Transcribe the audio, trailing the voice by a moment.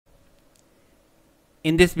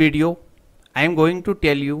In this video, I am going to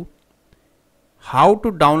tell you how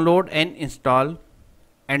to download and install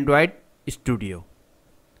Android Studio.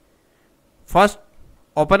 First,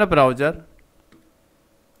 open a browser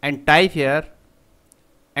and type here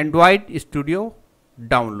Android Studio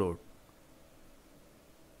download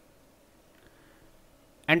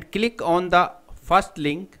and click on the first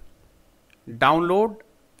link, download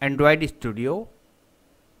Android Studio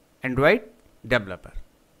Android Developer.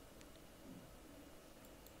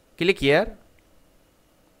 Click here.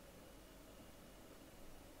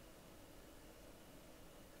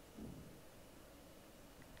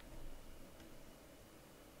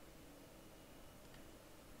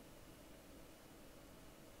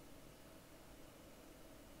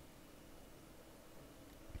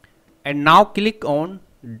 And now click on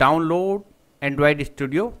download Android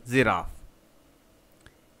Studio Giraffe.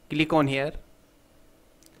 Click on here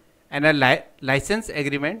and a license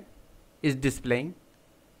agreement is displaying.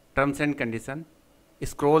 Terms and condition.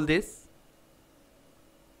 Scroll this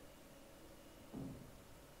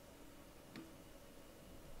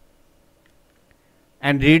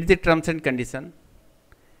and read the terms and condition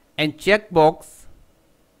and checkbox,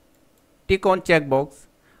 tick on checkbox,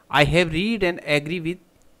 I have read and agree with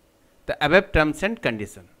the above terms and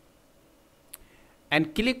condition,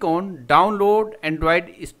 and click on download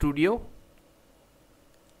Android Studio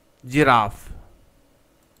Giraffe.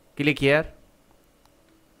 Click here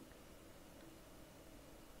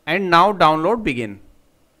and now download begin.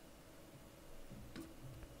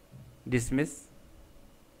 Dismiss.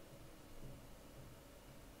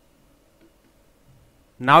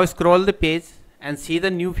 Now scroll the page and see the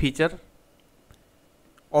new feature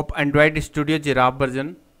of Android Studio Giraffe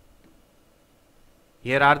version.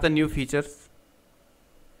 Here are the new features.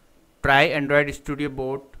 Try Android Studio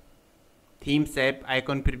board, themes app,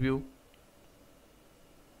 icon preview.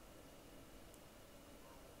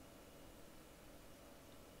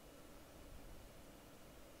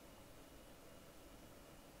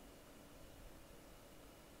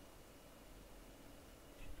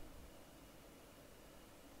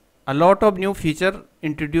 A lot of new feature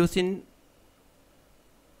introduced in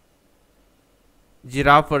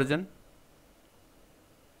Giraffe version.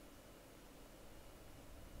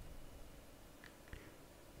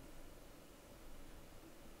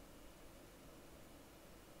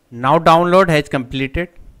 Now download has completed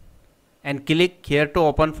and click here to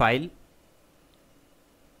open file.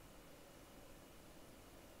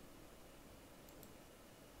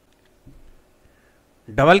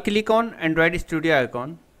 Double click on Android Studio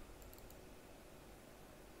icon.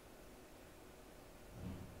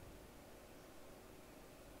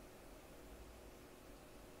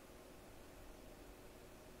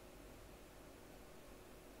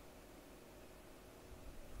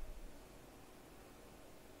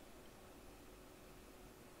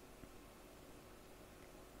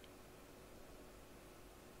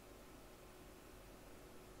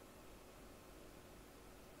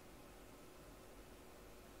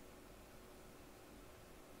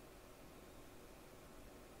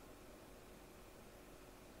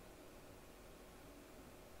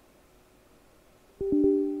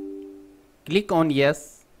 Click on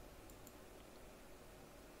yes.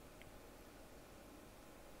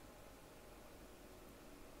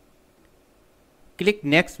 Click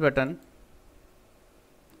next button.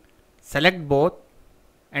 Select both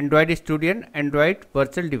Android Studio and Android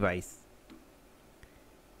virtual device.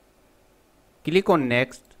 Click on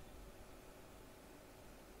next.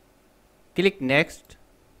 Click next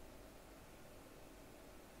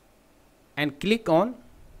and click on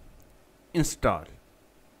install.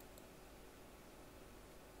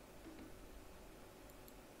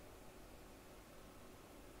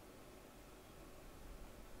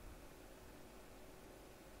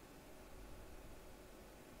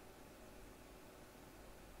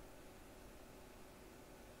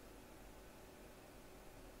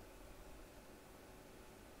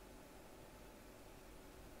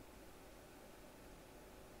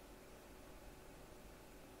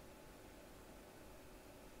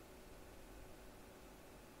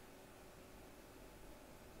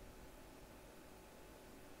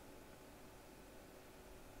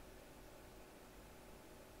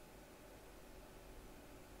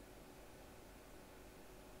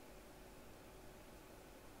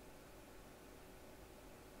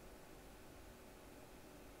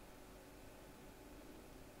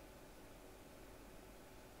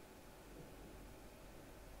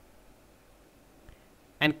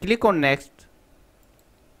 And click on next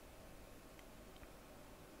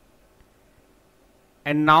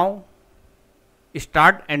and now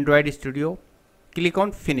start Android Studio. Click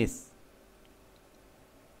on finish.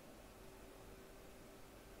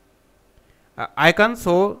 icon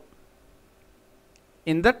show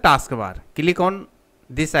in the taskbar. Click on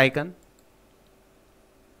this icon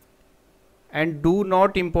and do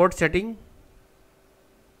not import setting.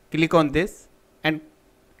 Click on this and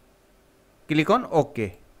click on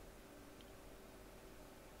OK.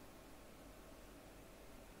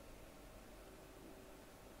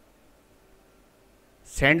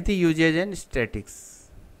 Send the usage and statics.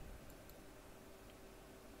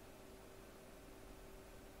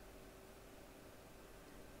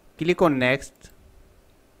 Click on next.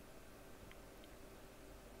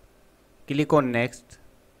 Click on next.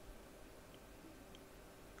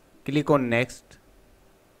 Click on next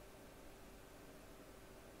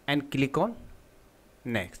and click on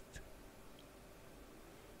next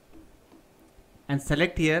and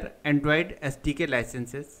select here Android SDK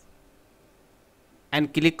licenses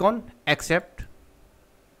and click on accept,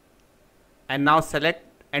 and now select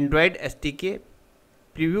Android SDK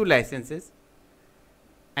preview licenses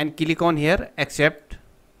and click on here accept,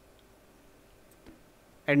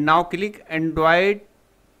 and now click Android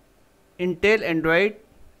Intel Android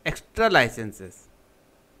extra licenses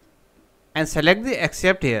and select the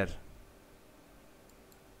accept here,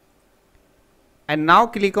 and now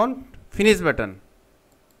click on finish button.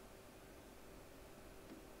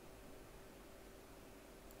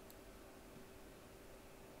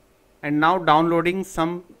 And now downloading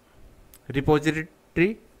some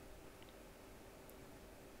repository.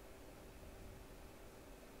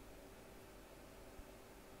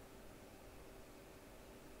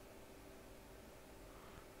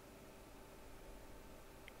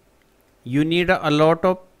 You need a lot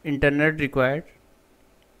of internet required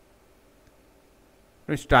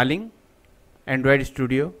for installing Android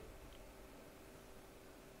Studio.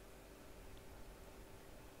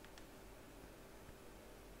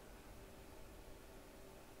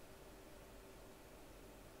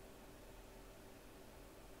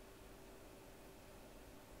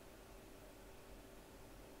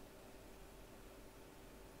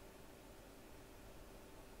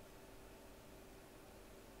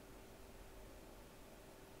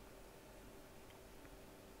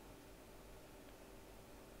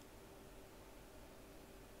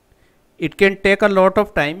 It can take a lot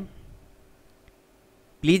of time.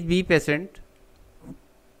 Please be patient.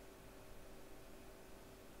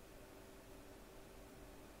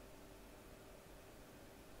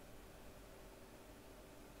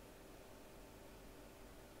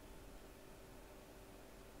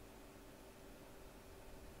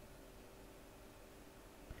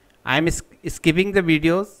 I am skipping the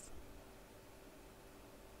videos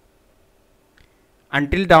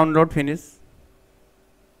until download finish.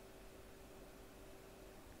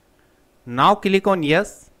 Now click on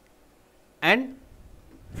yes and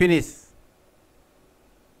finish.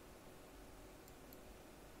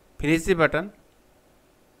 Finish the button.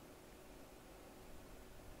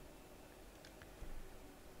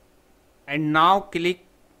 And now click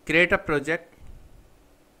create a project.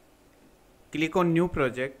 Click on new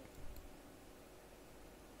project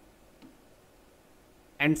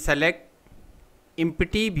and select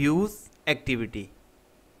empty views activity.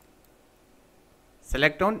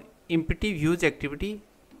 Select on empty views activity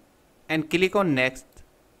and click on next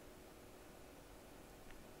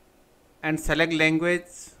and select language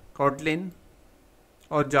Kotlin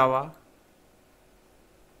or Java.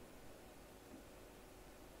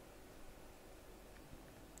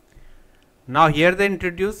 Now here they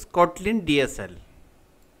introduce Kotlin DSL.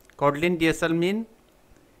 Kotlin DSL mean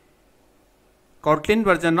Kotlin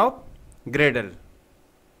version of Gradle,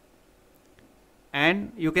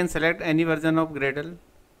 and you can select any version of Gradle,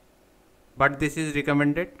 but this is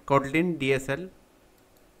recommended Kotlin DSL.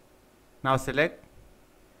 Now select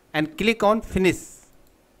and click on finish,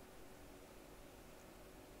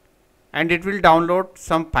 and it will download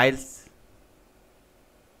some files.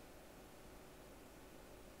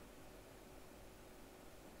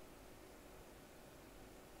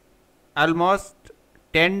 Almost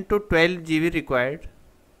 10 to 12 GB required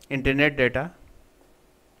internet data.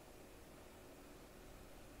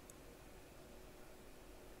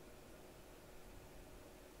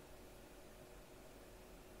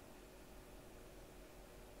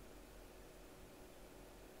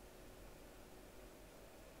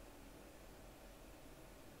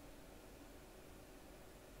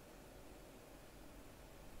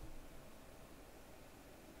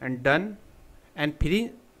 And done, and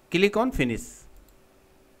click on finish.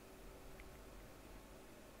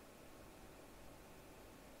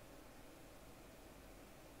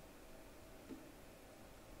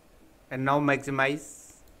 And now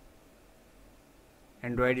maximize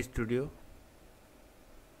Android Studio.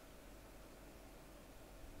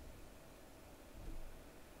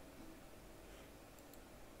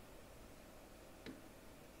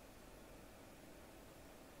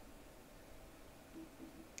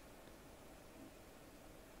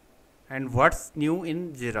 And what's new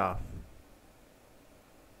in Giraffe?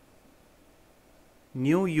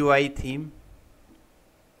 New UI theme.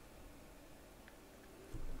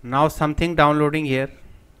 Now something downloading here.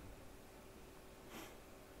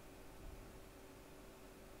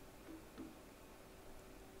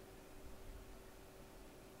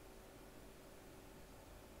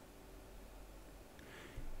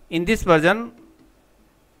 In this version,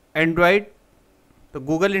 Android, the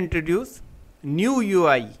Google introduced new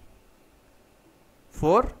UI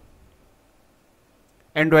for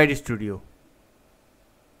Android Studio.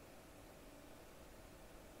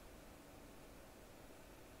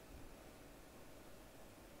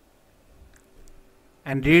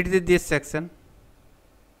 And read this section.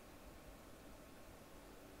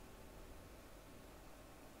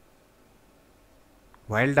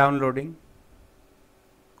 While downloading,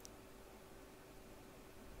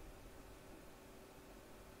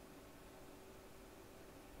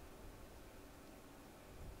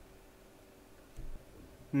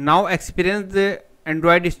 now experience the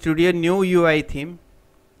Android Studio new UI theme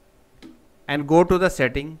and go to the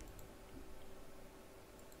setting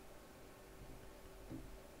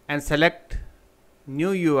and select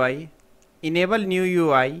new UI, enable new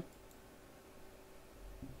UI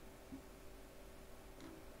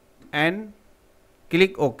and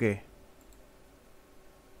click OK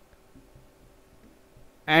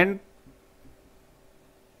and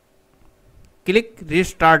click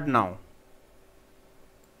restart now.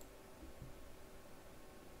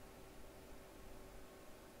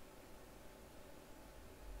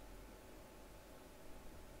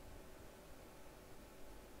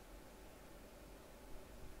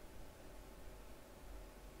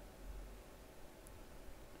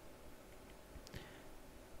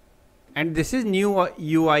 And this is new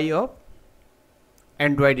UI of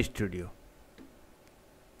Android Studio.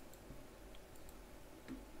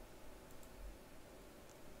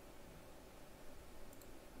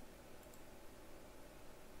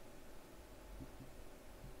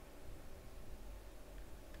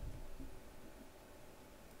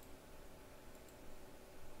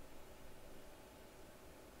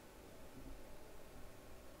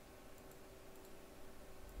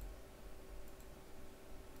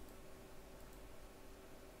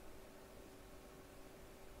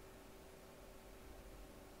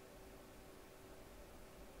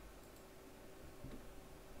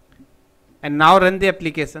 And now run the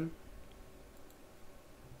application.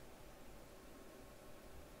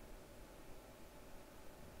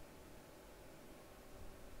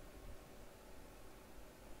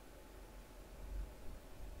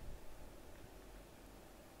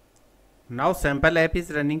 Now sample app is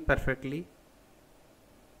running perfectly.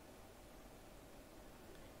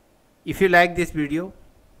 If you like this video,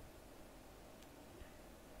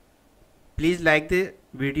 please like the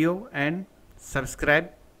video and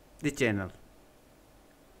subscribe the channel.